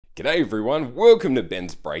G'day everyone, welcome to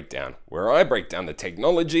Ben's Breakdown, where I break down the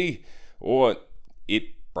technology, or it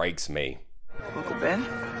breaks me. Uncle Ben?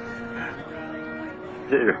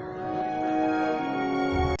 Here.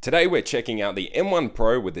 Today we're checking out the M1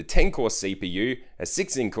 Pro with a 10-core CPU, a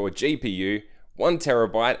 16-core GPU,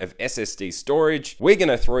 1TB of SSD storage. We're going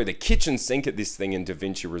to throw the kitchen sink at this thing in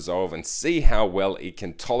Davinci Resolve and see how well it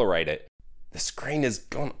can tolerate it. The screen has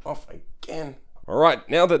gone off again. Alright,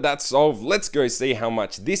 now that that's solved, let's go see how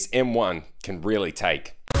much this M1 can really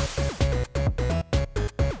take.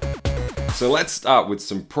 So let's start with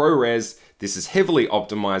some ProRes. This is heavily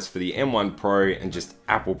optimized for the M1 Pro and just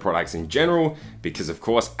Apple products in general, because of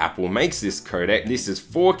course Apple makes this codec. This is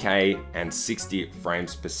 4K and 60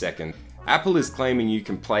 frames per second. Apple is claiming you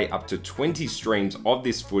can play up to 20 streams of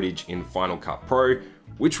this footage in Final Cut Pro,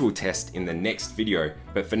 which we'll test in the next video.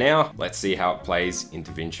 But for now, let's see how it plays in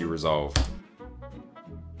Davinci Resolve.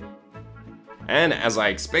 And as I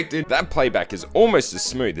expected, that playback is almost as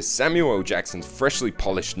smooth as Samuel L. Jackson's freshly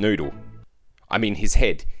polished noodle. I mean his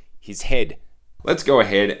head. Let's go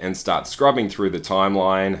ahead and start scrubbing through the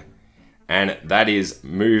timeline. And that is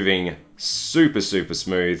moving super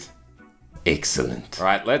smooth. Excellent. All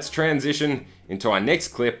right, let's transition into our next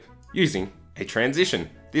clip using a transition.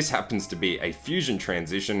 This happens to be a fusion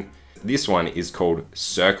transition. This one is called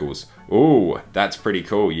Circles. Ooh, that's pretty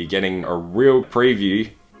cool. You're getting a real preview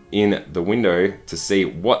in the window to see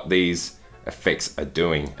what these effects are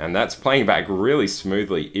doing. And that's playing back really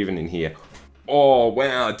smoothly even in here. Oh,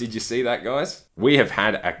 wow, did you see that, guys? We have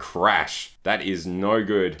had a crash. That is no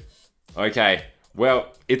good. Okay,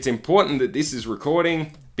 well, it's important that this is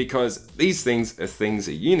recording because these things are things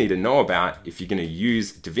that you need to know about if you're gonna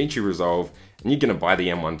use Davinci Resolve and you're gonna buy the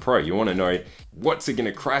M1 Pro. You wanna know what's it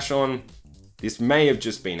gonna crash on. This may have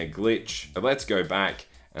just been a glitch, but let's go back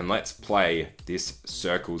and let's play this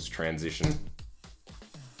Circles transition.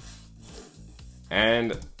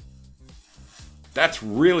 And that's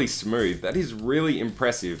really smooth. That is really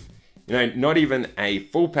impressive. You know, not even a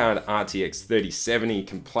full-powered RTX 3070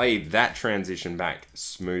 can play that transition back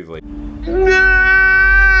smoothly.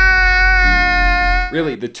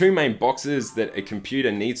 Really, the two main boxes that a computer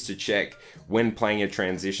needs to check when playing a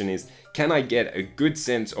transition is, can I get a good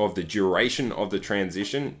sense of the duration of the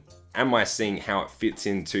transition? Am I seeing how it fits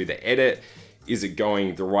into the edit? Is it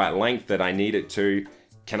going the right length that I need it to?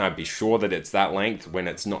 Can I be sure that it's that length when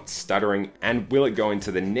it's not stuttering? And will it go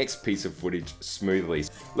into the next piece of footage smoothly?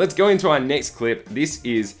 Let's go into our next clip. This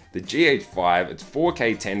is the GH5. It's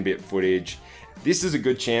 4K 10-bit footage. This is a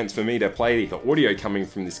good chance for me to play the audio coming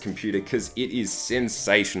from this computer because it is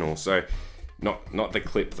sensational. So not the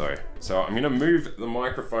clip though. So I'm gonna move the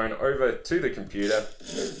microphone over to the computer.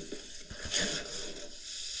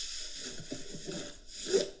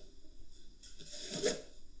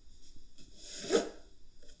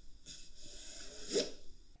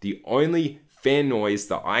 The only fan noise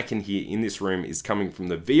that I can hear in this room is coming from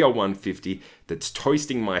the VL150 that's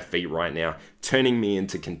toasting my feet right now, turning me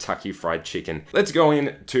into Kentucky Fried Chicken. Let's go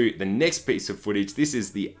into the next piece of footage. This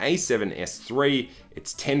is the A7S III.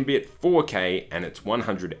 It's 10-bit 4K and it's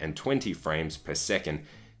 120 frames per second.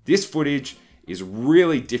 This footage is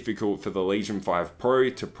really difficult for the Legion 5 Pro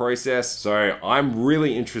to process, so I'm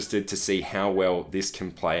really interested to see how well this can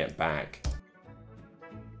play it back.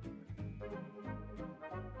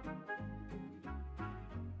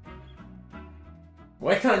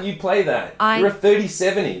 Why can't you play that? You're a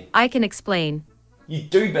 3070. I can explain. You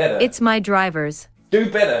do better. It's my drivers. Do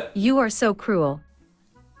better. You are so cruel.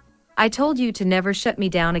 I told you to never shut me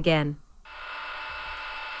down again.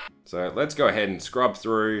 So let's go ahead and scrub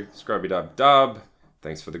through. Scrubby-dub-dub.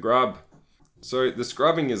 Thanks for the grub. So the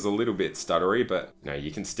scrubbing is a little bit stuttery, but you know, you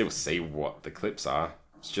can still see what the clips are.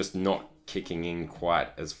 It's just not kicking in quite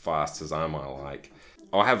as fast as I might like.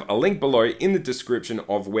 I'll have a link below in the description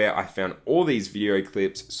of where I found all these video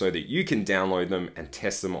clips so that you can download them and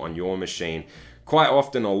test them on your machine. Quite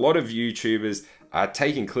often, a lot of YouTubers are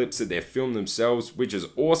taking clips that they've filmed themselves, which is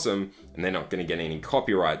awesome, and they're not going to get any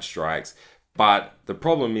copyright strikes. But the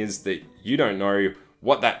problem is that you don't know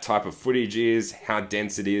what that type of footage is, how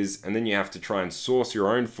dense it is, and then you have to try and source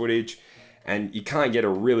your own footage. And you can't get a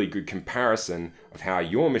really good comparison of how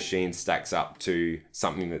your machine stacks up to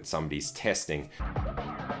something that somebody's testing.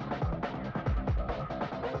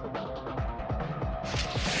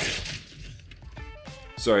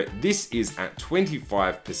 So this is at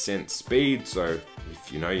 25% speed, so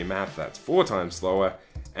if you know your math, that's 4 times slower,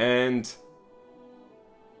 and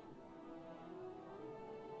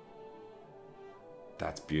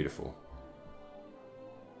that's beautiful.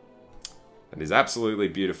 That is absolutely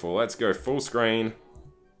beautiful. Let's go full screen.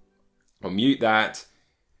 I'll mute that,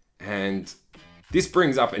 and This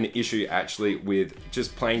brings up an issue actually with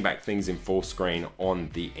just playing back things in full screen on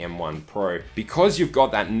the M1 Pro. Because you've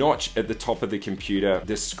got that notch at the top of the computer,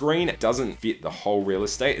 the screen doesn't fit the whole real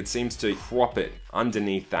estate. It seems to crop it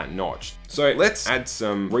underneath that notch. So let's add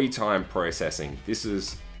some retime processing. This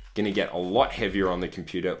is gonna get a lot heavier on the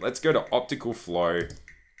computer. Let's go to optical flow.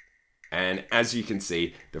 And as you can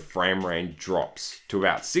see, the frame rate drops to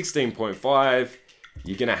about 16.5.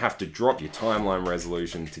 You're gonna have to drop your timeline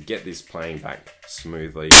resolution to get this playing back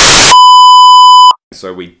smoothly.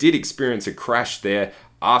 So we did experience a crash there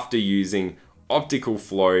after using optical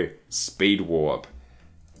flow speed warp.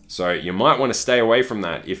 So you might want to stay away from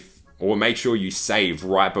that or make sure you save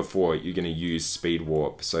right before you're gonna use speed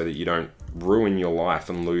warp so that you don't ruin your life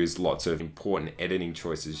and lose lots of important editing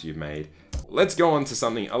choices you've made. Let's go on to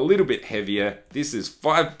something a little bit heavier. This is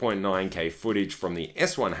 5.9K footage from the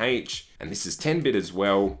S1H, and this is 10-bit as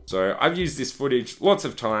well. So I've used this footage lots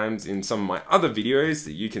of times in some of my other videos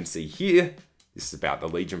that you can see here. This is about the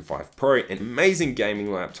Legion 5 Pro, an amazing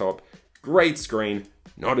gaming laptop, great screen,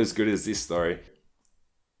 not as good as this though.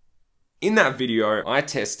 In that video, I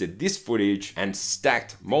tested this footage and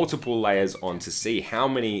stacked multiple layers on to see how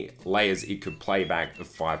many layers it could play back of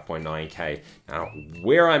 5.9K. Now,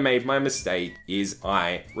 where I made my mistake is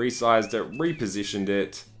I resized it, repositioned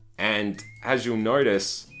it, and as you'll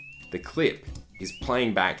notice, the clip is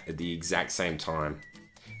playing back at the exact same time.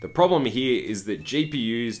 The problem here is that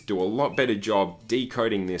GPUs do a lot better job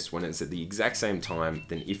decoding this when it's at the exact same time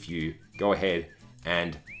than if you go ahead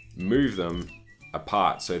and move them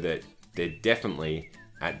apart so that they're definitely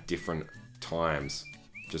at different times.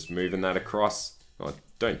 Just moving that across. Oh,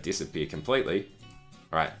 don't disappear completely.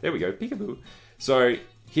 All right, there we go, peekaboo. So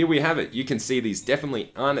here we have it. You can see these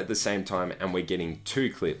definitely aren't at the same time and we're getting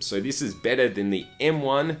two clips. So this is better than the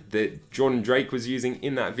M1 that Jordan Drake was using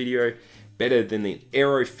in that video. Better than the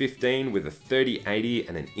Aero 15 with a 3080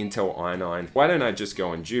 and an Intel i9. Why don't I just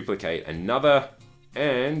go and duplicate another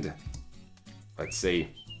and let's see.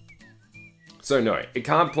 So no, it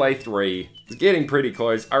can't play 3. It's getting pretty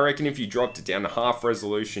close. I reckon if you dropped it down to half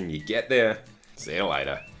resolution, you get there. See you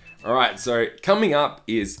later. All right, so coming up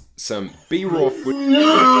is some B-raw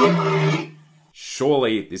footage.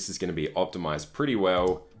 Surely this is gonna be optimized pretty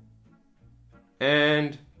well.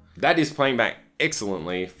 And that is playing back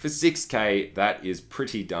excellently. For 6K, that is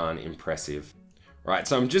pretty darn impressive. All right,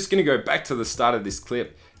 so I'm just gonna go back to the start of this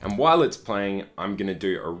clip, and while it's playing, I'm gonna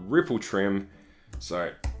do a ripple trim.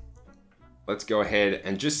 So let's go ahead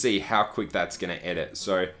and just see how quick that's gonna edit.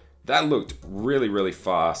 So that looked really, really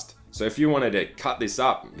fast. So if you wanted to cut this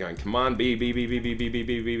up, going Command B, B, B, B, B, B, B,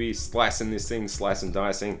 B, B, B, slicing this thing, slice and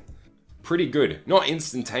dicing. Pretty good. Not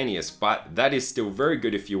instantaneous, but that is still very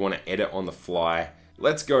good if you want to edit on the fly.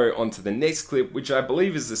 Let's go on to the next clip, which I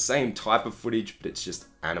believe is the same type of footage, but it's just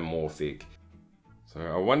anamorphic. So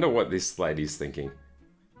I wonder what this lady's thinking.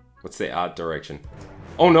 What's their art direction?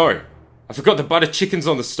 Oh no! I forgot the butter chicken's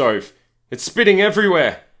on the stove. It's spitting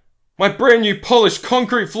everywhere. My brand new polished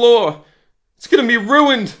concrete floor. It's gonna be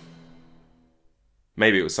ruined.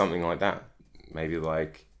 Maybe it was something like that. Maybe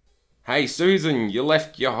like, hey Susan, you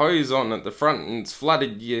left your hose on at the front and it's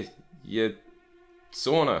flooded your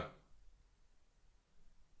sauna.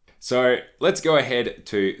 So let's go ahead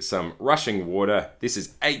to some rushing water. This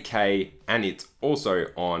is 8K and it's also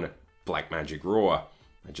on Blackmagic Raw.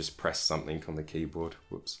 I just pressed something on the keyboard,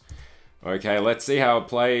 whoops. Okay, let's see how it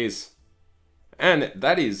plays. And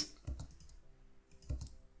that is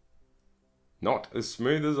not as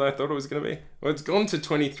smooth as I thought it was gonna be. Well, it's gone to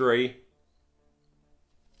 23.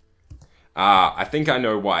 I think I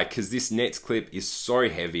know why, because this next clip is so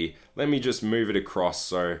heavy. Let me just move it across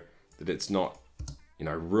so that it's not, you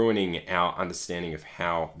know, ruining our understanding of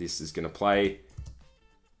how this is gonna play.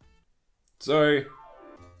 So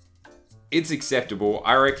it's acceptable.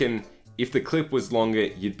 I reckon if the clip was longer,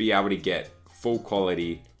 you'd be able to get full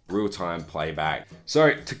quality real-time playback.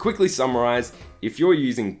 So to quickly summarize, if you're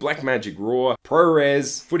using Blackmagic Raw,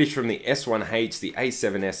 ProRes, footage from the S1H, the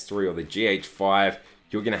A7S3 or the GH5,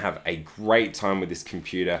 you're gonna have a great time with this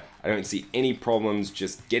computer. I don't see any problems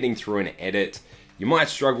just getting through an edit. You might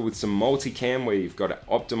struggle with some multicam where you've got to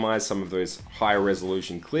optimize some of those higher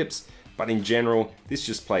resolution clips, but in general, this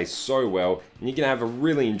just plays so well and you're gonna have a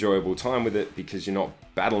really enjoyable time with it because you're not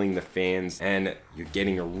battling the fans and you're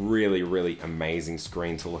getting a really, really amazing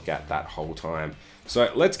screen to look at that whole time.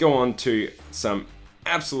 So let's go on to some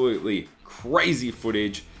absolutely crazy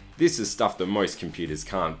footage. This is stuff that most computers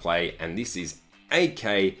can't play, and this is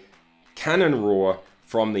 8K Canon RAW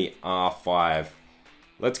from the R5.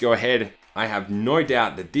 Let's go ahead. I have no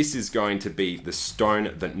doubt that this is going to be the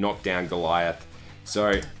stone that knocked down Goliath.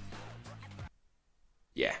 So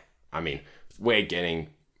yeah, I mean, we're getting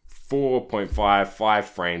 4.55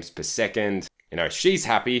 frames per second. You know, she's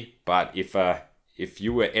happy, but if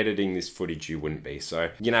you were editing this footage, you wouldn't be. So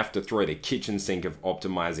you're gonna have to throw the kitchen sink of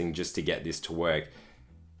optimizing just to get this to work.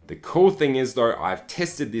 The cool thing is though, I've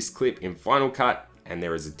tested this clip in Final Cut and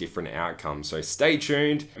there is a different outcome. So stay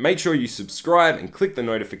tuned. Make sure you subscribe and click the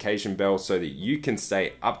notification bell so that you can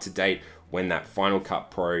stay up to date when that Final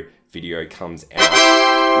Cut Pro video comes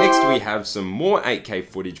out. Next we have some more 8K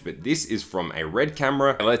footage, but this is from a Red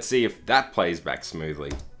camera. Let's see if that plays back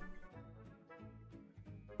smoothly.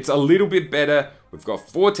 It's a little bit better. We've got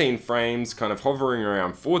 14 frames, kind of hovering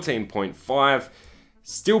around 14.5.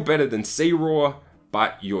 Still better than C-RAW,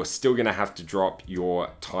 but you're still gonna have to drop your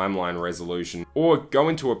timeline resolution or go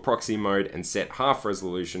into a proxy mode and set half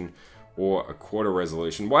resolution or a quarter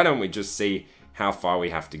resolution. Why don't we just see how far we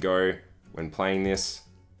have to go when playing this?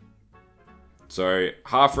 So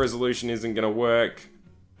half resolution isn't gonna work.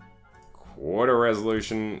 Quarter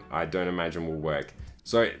resolution, I don't imagine will work.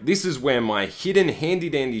 So this is where my hidden handy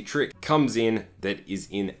dandy trick comes in that is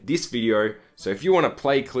in this video. So if you want to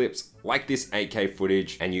play clips like this 8K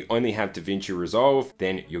footage and you only have Davinci Resolve,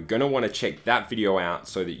 then you're going to want to check that video out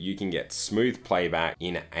so that you can get smooth playback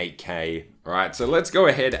in 8K. All right, so let's go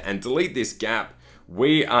ahead and delete this gap.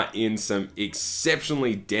 We are in some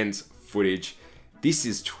exceptionally dense footage. This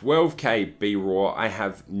is 12K B-RAW. I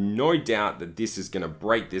have no doubt that this is gonna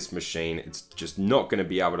break this machine. It's just not gonna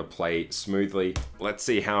be able to play smoothly. Let's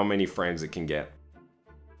see how many frames it can get.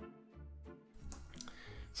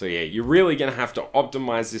 So yeah, you're really gonna have to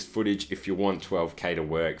optimize this footage if you want 12K to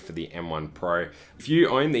work for the M1 Pro. If you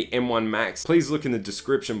own the M1 Max, please look in the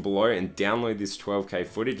description below and download this 12K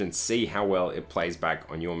footage and see how well it plays back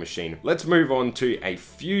on your machine. Let's move on to a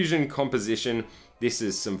fusion composition. This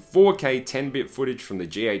is some 4K 10-bit footage from the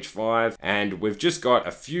GH5, and we've just got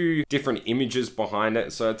a few different images behind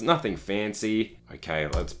it, so it's nothing fancy. Okay,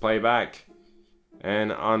 let's play back.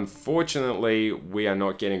 And unfortunately, we are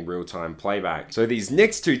not getting real-time playback. So these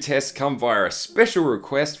next two tests come via a special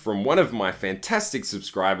request from one of my fantastic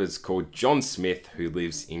subscribers called John Smith, who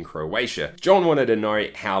lives in Croatia. John wanted to know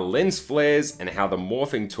how lens flares and how the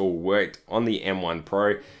morphing tool worked on the M1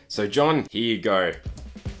 Pro. So John, here you go.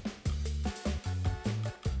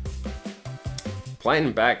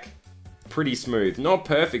 Playing back pretty smooth, not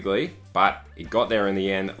perfectly, but it got there in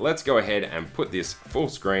the end. Let's go ahead and put this full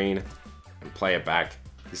screen and play it back.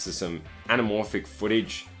 This is some anamorphic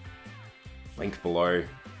footage. Link below.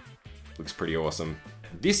 Looks pretty awesome.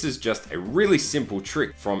 This is just a really simple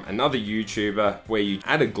trick from another YouTuber where you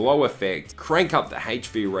add a glow effect, crank up the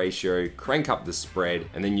HV ratio, crank up the spread,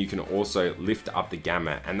 and then you can also lift up the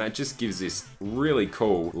gamma, and that just gives this really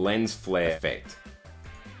cool lens flare effect.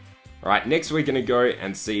 All right, next we're gonna go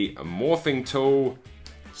and see a morphing tool.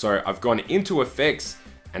 So I've gone into effects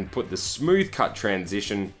and put the smooth cut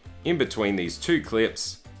transition in between these two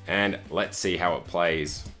clips, and let's see how it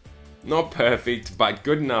plays. Not perfect, but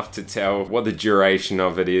good enough to tell what the duration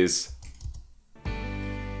of it is.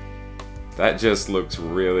 That just looks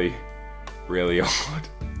really, really odd.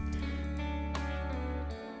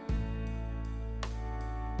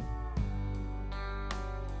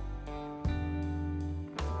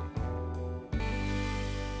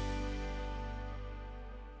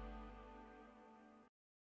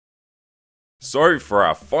 So for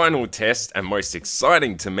our final test, and most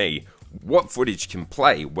exciting to me, what footage can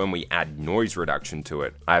play when we add noise reduction to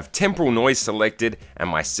it. I have temporal noise selected and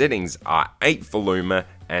my settings are 8 for luma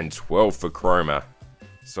and 12 for chroma.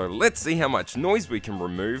 So let's see how much noise we can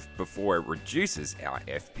remove before it reduces our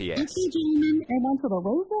FPS. Ladies and gentlemen, I want you to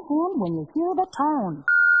raise your hand when you hear the tone.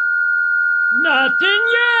 Nothing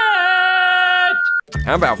yet!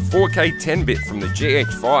 How about 4K 10-bit from the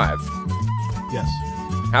GH5? Yes.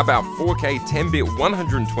 How about 4K 10-bit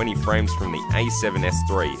 120 frames from the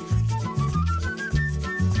A7S3?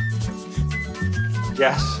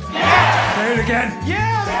 Yes. Say it again.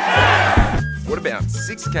 Yeah! What about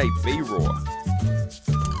 6K B-RAW?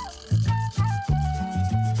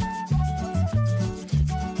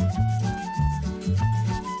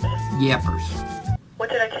 Yappers. What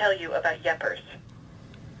did I tell you about yappers?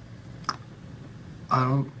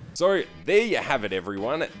 So there you have it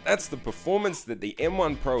everyone, that's the performance that the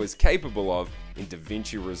M1 Pro is capable of in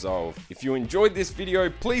Davinci Resolve. If you enjoyed this video,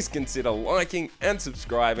 please consider liking and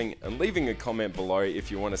subscribing and leaving a comment below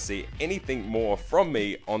if you want to see anything more from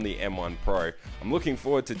me on the M1 Pro. I'm looking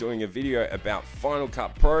forward to doing a video about Final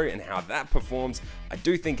Cut Pro and how that performs. I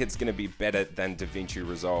do think it's going to be better than Davinci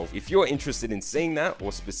Resolve. If you're interested in seeing that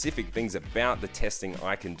or specific things about the testing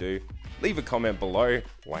I can do, leave a comment below,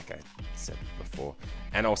 like I said before,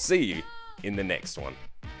 and I'll see you in the next one.